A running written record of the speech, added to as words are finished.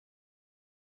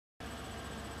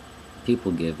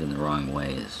People give in the wrong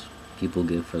ways. People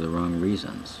give for the wrong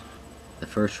reasons. The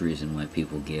first reason why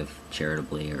people give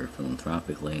charitably or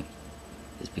philanthropically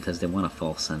is because they want a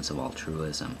false sense of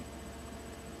altruism.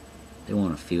 They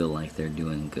want to feel like they're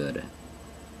doing good.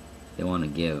 They want to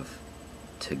give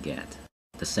to get.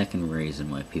 The second reason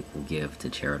why people give to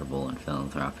charitable and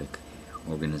philanthropic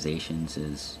organizations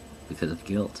is because of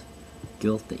guilt.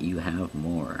 Guilt that you have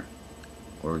more,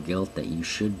 or guilt that you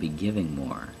should be giving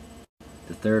more.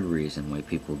 The third reason why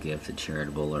people give to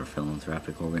charitable or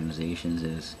philanthropic organizations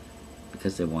is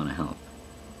because they want to help,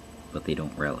 but they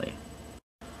don't really.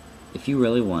 If you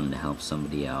really wanted to help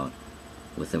somebody out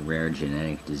with a rare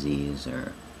genetic disease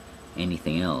or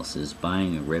anything else, is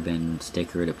buying a ribbon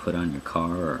sticker to put on your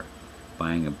car or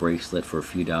buying a bracelet for a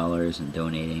few dollars and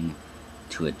donating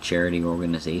to a charity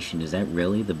organization, is that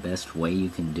really the best way you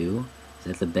can do? Is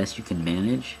that the best you can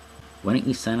manage? Why don't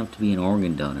you sign up to be an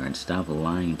organ donor and stop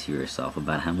lying to yourself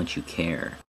about how much you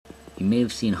care? You may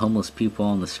have seen homeless people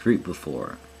on the street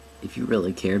before. If you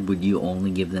really cared, would you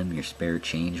only give them your spare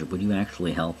change, or would you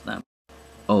actually help them?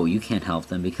 Oh, you can't help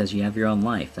them because you have your own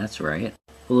life, that's right.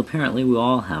 Well, apparently we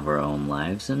all have our own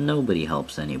lives and nobody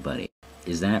helps anybody.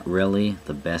 Is that really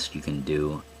the best you can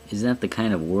do? Is that the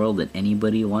kind of world that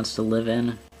anybody wants to live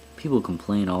in? People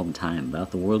complain all the time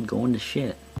about the world going to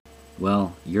shit.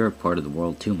 Well, you're a part of the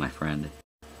world too, my friend.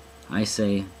 I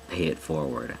say, pay it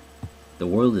forward. The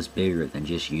world is bigger than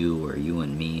just you or you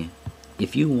and me.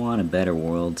 If you want a better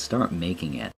world, start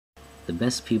making it. The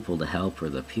best people to help are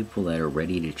the people that are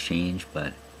ready to change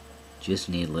but just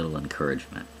need a little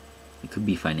encouragement. It could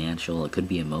be financial, it could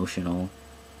be emotional.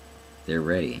 They're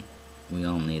ready. We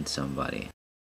all need somebody.